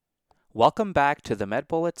Welcome back to the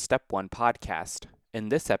MedBullet Step 1 podcast. In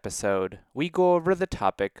this episode, we go over the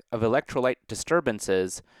topic of electrolyte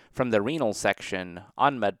disturbances from the renal section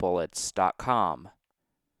on medbullets.com.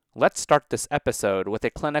 Let's start this episode with a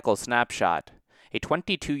clinical snapshot. A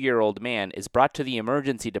 22-year-old man is brought to the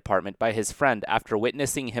emergency department by his friend after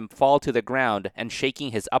witnessing him fall to the ground and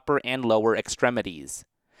shaking his upper and lower extremities.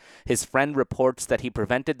 His friend reports that he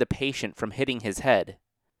prevented the patient from hitting his head.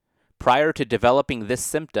 Prior to developing this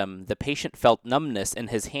symptom, the patient felt numbness in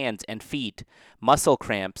his hands and feet, muscle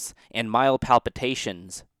cramps, and mild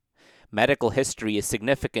palpitations. Medical history is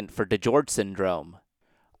significant for DiGeorge syndrome.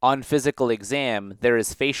 On physical exam, there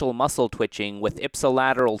is facial muscle twitching with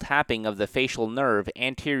ipsilateral tapping of the facial nerve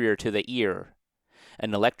anterior to the ear.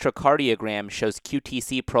 An electrocardiogram shows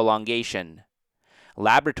QTC prolongation.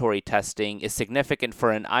 Laboratory testing is significant for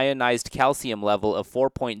an ionized calcium level of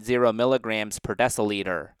 4.0 milligrams per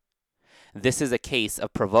deciliter. This is a case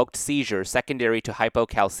of provoked seizure secondary to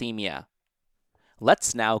hypocalcemia.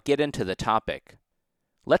 Let's now get into the topic.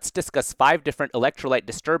 Let's discuss 5 different electrolyte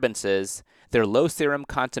disturbances, their low serum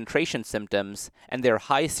concentration symptoms, and their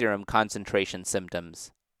high serum concentration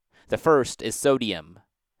symptoms. The first is sodium.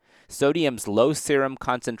 Sodium's low serum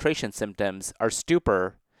concentration symptoms are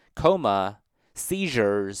stupor, coma,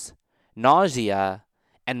 seizures, nausea,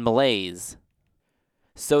 and malaise.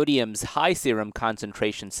 Sodium's high serum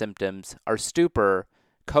concentration symptoms are stupor,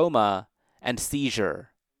 coma, and seizure.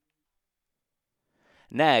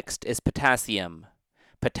 Next is potassium.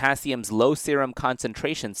 Potassium's low serum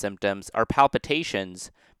concentration symptoms are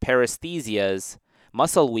palpitations, paresthesias,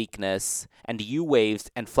 muscle weakness, and U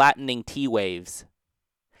waves and flattening T waves.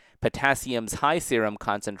 Potassium's high serum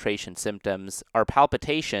concentration symptoms are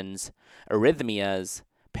palpitations, arrhythmias,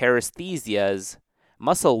 paresthesias,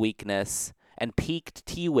 muscle weakness, and peaked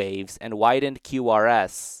T waves and widened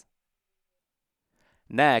QRS.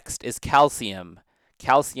 Next is calcium.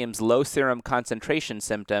 Calcium's low serum concentration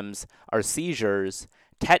symptoms are seizures,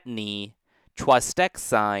 tetany,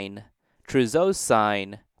 chwastexine,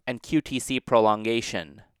 truzosine, and QTC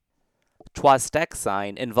prolongation.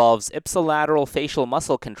 Chwastexine involves ipsilateral facial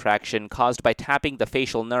muscle contraction caused by tapping the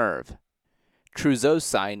facial nerve.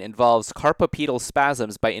 Truzosine involves carpopedal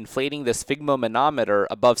spasms by inflating the sphygmomanometer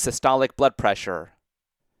above systolic blood pressure.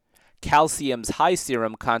 Calcium's high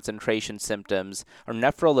serum concentration symptoms are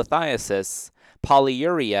nephrolithiasis,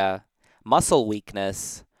 polyuria, muscle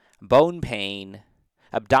weakness, bone pain,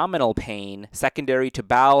 abdominal pain secondary to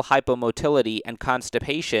bowel hypomotility and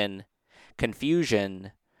constipation,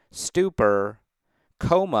 confusion, stupor,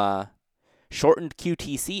 coma, shortened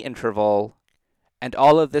QTC interval, and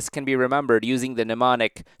all of this can be remembered using the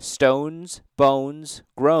mnemonic stones, bones,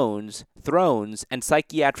 groans, thrones, and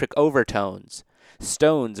psychiatric overtones.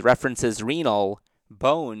 Stones references renal,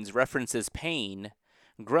 bones references pain,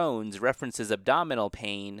 groans references abdominal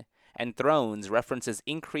pain, and thrones references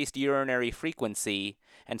increased urinary frequency,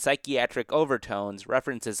 and psychiatric overtones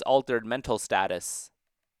references altered mental status.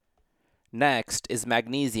 Next is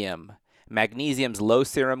magnesium. Magnesium's low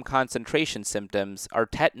serum concentration symptoms are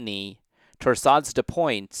tetany, torsades de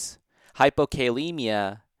pointes,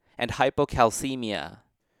 hypokalemia, and hypocalcemia.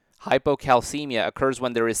 Hypocalcemia occurs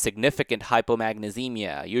when there is significant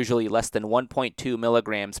hypomagnesemia, usually less than 1.2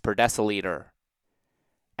 milligrams per deciliter.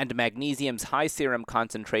 And magnesium's high serum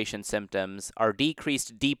concentration symptoms are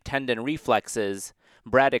decreased deep tendon reflexes,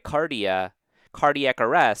 bradycardia, cardiac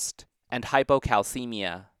arrest, and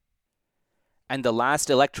hypocalcemia. And the last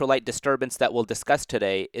electrolyte disturbance that we'll discuss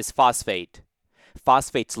today is phosphate.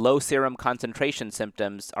 Phosphate's low serum concentration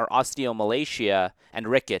symptoms are osteomalacia and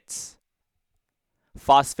rickets.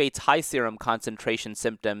 Phosphate's high serum concentration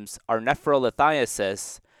symptoms are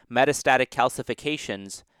nephrolithiasis, metastatic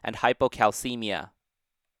calcifications, and hypocalcemia.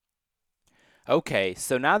 Okay,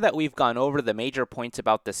 so now that we've gone over the major points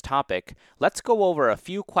about this topic, let's go over a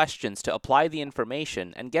few questions to apply the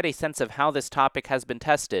information and get a sense of how this topic has been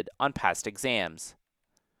tested on past exams.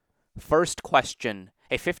 First question.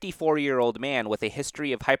 A 54-year-old man with a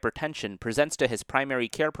history of hypertension presents to his primary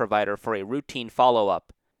care provider for a routine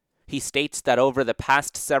follow-up. He states that over the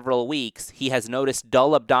past several weeks, he has noticed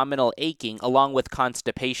dull abdominal aching along with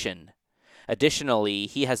constipation. Additionally,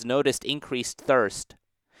 he has noticed increased thirst.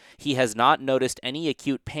 He has not noticed any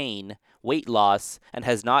acute pain, weight loss, and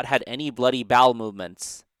has not had any bloody bowel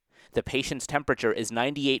movements. The patient's temperature is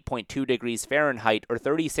 98.2 degrees Fahrenheit or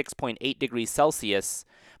 36.8 degrees Celsius.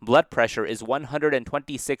 Blood pressure is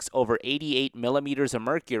 126/88 millimeters of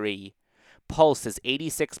mercury. Pulse is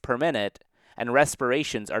 86 per minute, and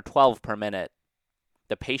respirations are 12 per minute.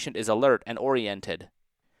 The patient is alert and oriented.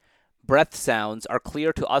 Breath sounds are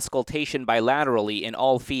clear to auscultation bilaterally in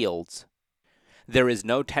all fields. There is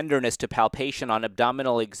no tenderness to palpation on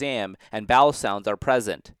abdominal exam, and bowel sounds are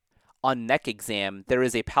present. On neck exam, there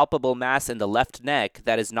is a palpable mass in the left neck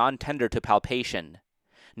that is non-tender to palpation.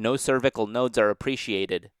 No cervical nodes are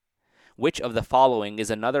appreciated. Which of the following is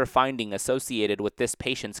another finding associated with this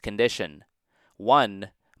patient's condition? 1.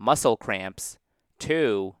 Muscle cramps.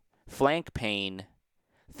 2. Flank pain.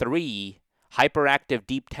 3. Hyperactive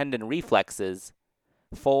deep tendon reflexes.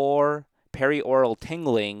 4. Perioral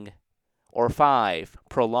tingling. Or 5.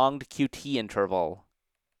 Prolonged QT interval.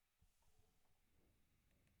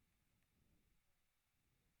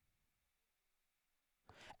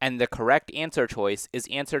 And the correct answer choice is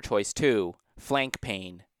answer choice 2, flank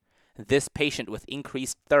pain. This patient with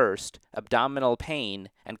increased thirst, abdominal pain,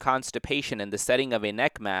 and constipation in the setting of a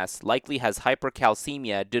neck mass likely has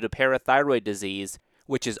hypercalcemia due to parathyroid disease,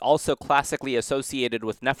 which is also classically associated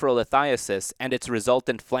with nephrolithiasis and its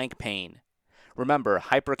resultant flank pain. Remember,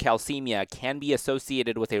 hypercalcemia can be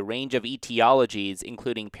associated with a range of etiologies,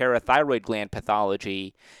 including parathyroid gland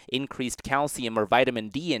pathology, increased calcium or vitamin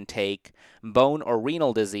D intake, bone or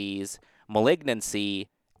renal disease, malignancy,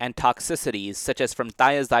 and toxicities such as from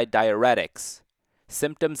thiazide diuretics.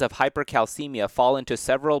 Symptoms of hypercalcemia fall into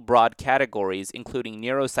several broad categories, including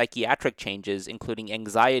neuropsychiatric changes, including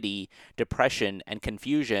anxiety, depression, and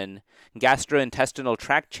confusion, gastrointestinal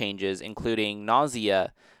tract changes, including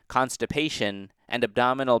nausea, constipation, and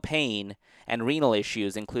abdominal pain, and renal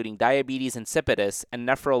issues, including diabetes insipidus and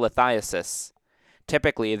nephrolithiasis.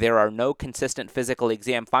 Typically, there are no consistent physical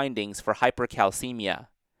exam findings for hypercalcemia.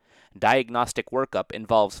 Diagnostic workup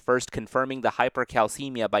involves first confirming the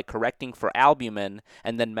hypercalcemia by correcting for albumin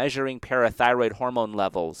and then measuring parathyroid hormone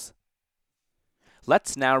levels.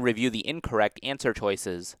 Let's now review the incorrect answer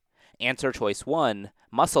choices. Answer choice 1,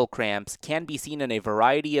 muscle cramps, can be seen in a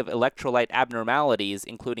variety of electrolyte abnormalities,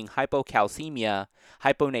 including hypocalcemia,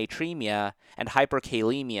 hyponatremia, and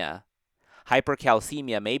hyperkalemia.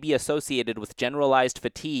 Hypercalcemia may be associated with generalized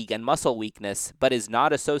fatigue and muscle weakness, but is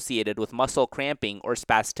not associated with muscle cramping or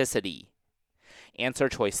spasticity. Answer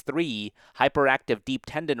choice 3, hyperactive deep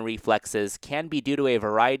tendon reflexes, can be due to a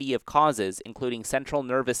variety of causes, including central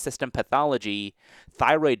nervous system pathology,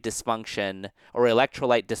 thyroid dysfunction, or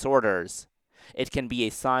electrolyte disorders. It can be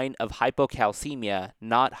a sign of hypocalcemia,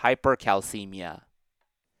 not hypercalcemia.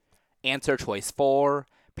 Answer choice 4,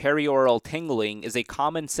 perioral tingling is a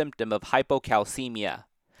common symptom of hypocalcemia.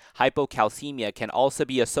 Hypocalcemia can also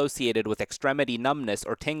be associated with extremity numbness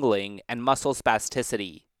or tingling and muscle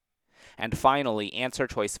spasticity. And finally, answer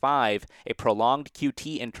choice 5, a prolonged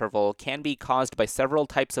QT interval can be caused by several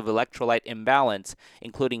types of electrolyte imbalance,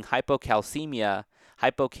 including hypocalcemia,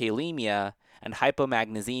 hypokalemia, and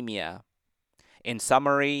hypomagnesemia. In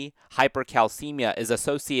summary, hypercalcemia is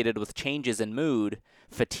associated with changes in mood,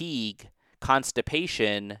 fatigue,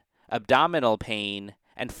 constipation, abdominal pain,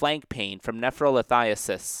 and flank pain from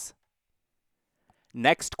nephrolithiasis.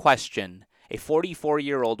 Next question. A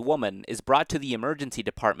 44-year-old woman is brought to the emergency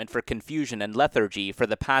department for confusion and lethargy for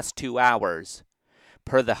the past 2 hours.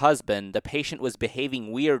 Per the husband, the patient was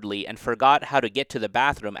behaving weirdly and forgot how to get to the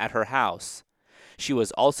bathroom at her house. She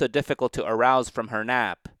was also difficult to arouse from her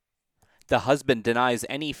nap. The husband denies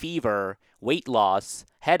any fever, weight loss,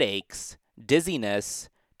 headaches, dizziness,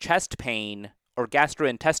 chest pain, or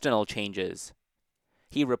gastrointestinal changes.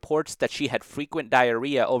 He reports that she had frequent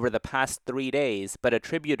diarrhea over the past 3 days, but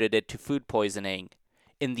attributed it to food poisoning.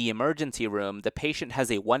 In the emergency room, the patient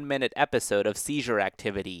has a 1-minute episode of seizure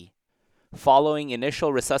activity. Following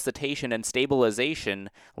initial resuscitation and stabilization,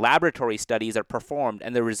 laboratory studies are performed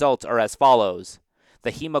and the results are as follows.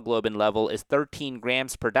 The hemoglobin level is 13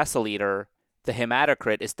 grams per deciliter. The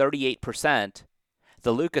hematocrit is 38%.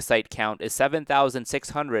 The leukocyte count is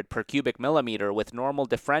 7,600 per cubic millimeter with normal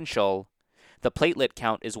differential. The platelet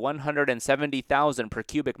count is 170,000 per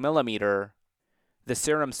cubic millimeter. The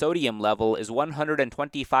serum sodium level is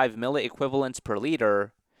 125 milliequivalents per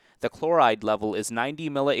liter. The chloride level is 90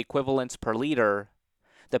 milliequivalents per liter.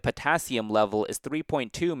 The potassium level is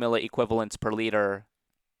 3.2 milliequivalents per liter.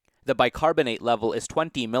 The bicarbonate level is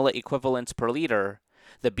 20 milliequivalents per liter.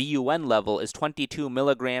 The BUN level is 22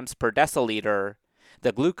 milligrams per deciliter.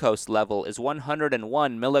 The glucose level is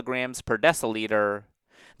 101 milligrams per deciliter.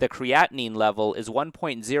 The creatinine level is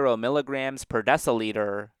 1.0 milligrams per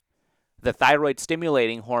deciliter. The thyroid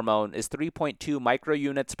stimulating hormone is 3.2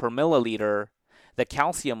 microunits per milliliter. The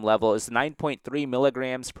calcium level is 9.3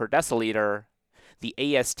 milligrams per deciliter. The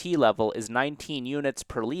AST level is 19 units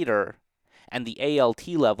per liter. And the ALT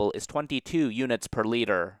level is 22 units per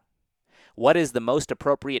liter. What is the most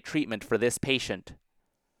appropriate treatment for this patient?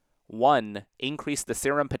 1. Increase the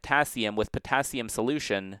serum potassium with potassium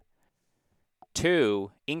solution.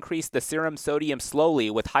 2. Increase the serum sodium slowly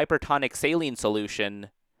with hypertonic saline solution.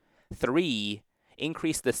 3.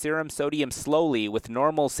 Increase the serum sodium slowly with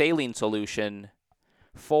normal saline solution.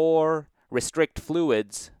 4. Restrict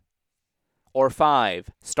fluids. Or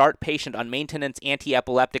 5. Start patient on maintenance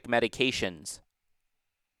anti-epileptic medications.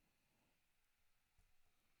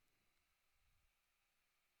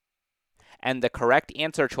 And the correct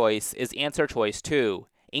answer choice is answer choice 2.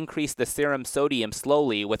 Increase the serum sodium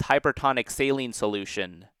slowly with hypertonic saline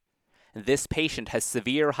solution. This patient has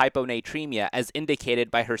severe hyponatremia as indicated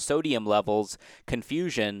by her sodium levels,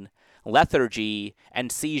 confusion, lethargy,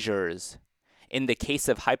 and seizures. In the case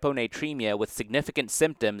of hyponatremia with significant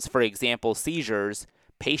symptoms, for example seizures,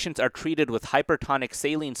 patients are treated with hypertonic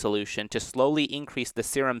saline solution to slowly increase the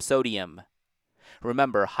serum sodium.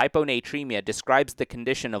 Remember, hyponatremia describes the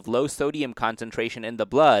condition of low sodium concentration in the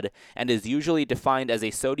blood and is usually defined as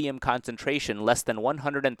a sodium concentration less than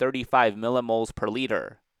 135 millimoles per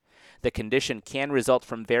liter. The condition can result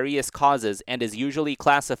from various causes and is usually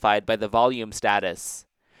classified by the volume status.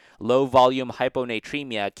 Low volume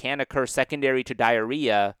hyponatremia can occur secondary to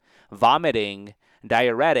diarrhea, vomiting,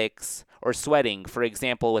 diuretics, or sweating, for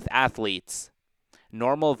example with athletes.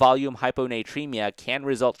 Normal volume hyponatremia can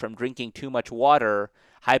result from drinking too much water,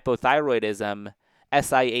 hypothyroidism,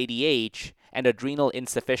 SIADH, and adrenal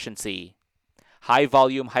insufficiency. High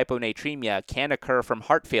volume hyponatremia can occur from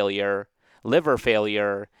heart failure, liver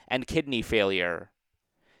failure, and kidney failure.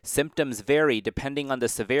 Symptoms vary depending on the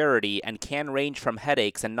severity and can range from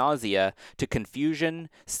headaches and nausea to confusion,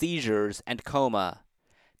 seizures, and coma.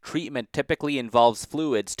 Treatment typically involves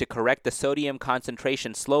fluids to correct the sodium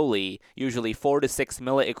concentration slowly, usually 4 to 6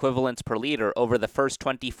 milliequivalents per liter over the first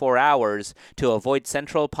 24 hours to avoid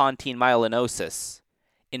central pontine myelinosis.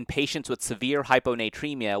 In patients with severe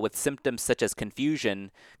hyponatremia with symptoms such as confusion,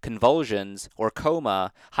 convulsions, or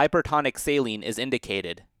coma, hypertonic saline is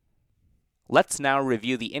indicated. Let's now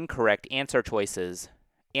review the incorrect answer choices.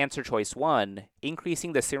 Answer choice 1,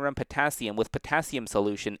 increasing the serum potassium with potassium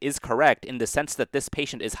solution is correct in the sense that this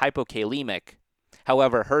patient is hypokalemic.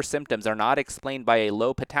 However, her symptoms are not explained by a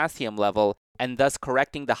low potassium level, and thus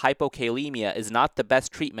correcting the hypokalemia is not the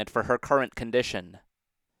best treatment for her current condition.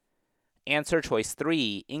 Answer choice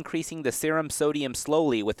 3, increasing the serum sodium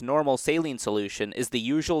slowly with normal saline solution is the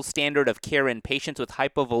usual standard of care in patients with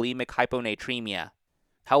hypovolemic hyponatremia.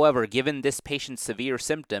 However, given this patient's severe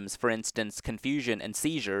symptoms, for instance confusion and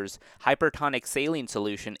seizures, hypertonic saline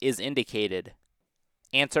solution is indicated.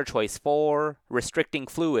 Answer choice 4, restricting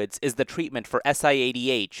fluids is the treatment for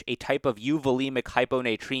SIADH, a type of euvolemic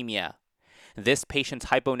hyponatremia. This patient's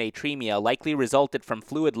hyponatremia likely resulted from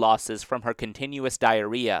fluid losses from her continuous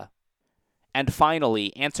diarrhea. And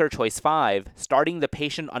finally, answer choice 5, starting the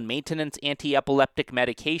patient on maintenance anti-epileptic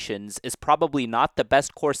medications is probably not the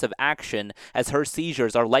best course of action as her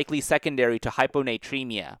seizures are likely secondary to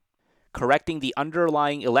hyponatremia. Correcting the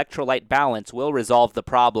underlying electrolyte balance will resolve the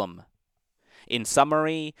problem. In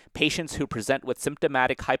summary, patients who present with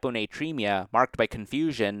symptomatic hyponatremia marked by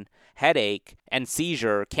confusion, headache, and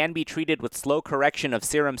seizure can be treated with slow correction of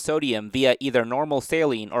serum sodium via either normal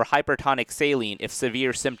saline or hypertonic saline if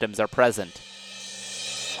severe symptoms are present.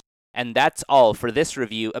 And that's all for this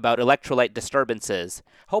review about electrolyte disturbances.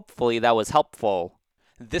 Hopefully that was helpful.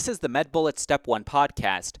 This is the MedBullets Step 1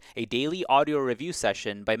 podcast, a daily audio review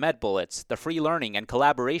session by MedBullets, the free learning and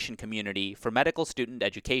collaboration community for medical student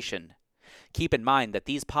education. Keep in mind that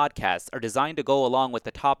these podcasts are designed to go along with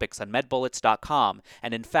the topics on medbullets.com,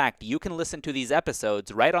 and in fact, you can listen to these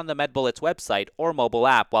episodes right on the MedBullets website or mobile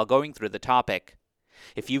app while going through the topic.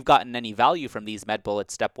 If you've gotten any value from these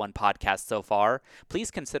MedBullets Step 1 podcasts so far,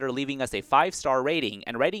 please consider leaving us a 5-star rating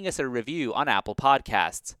and writing us a review on Apple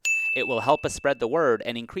Podcasts. It will help us spread the word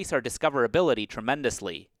and increase our discoverability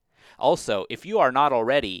tremendously. Also, if you are not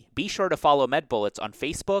already, be sure to follow MedBullets on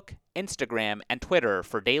Facebook, Instagram, and Twitter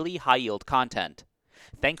for daily high-yield content.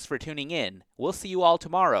 Thanks for tuning in. We'll see you all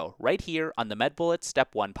tomorrow, right here on the MedBullets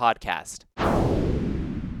Step 1 podcast.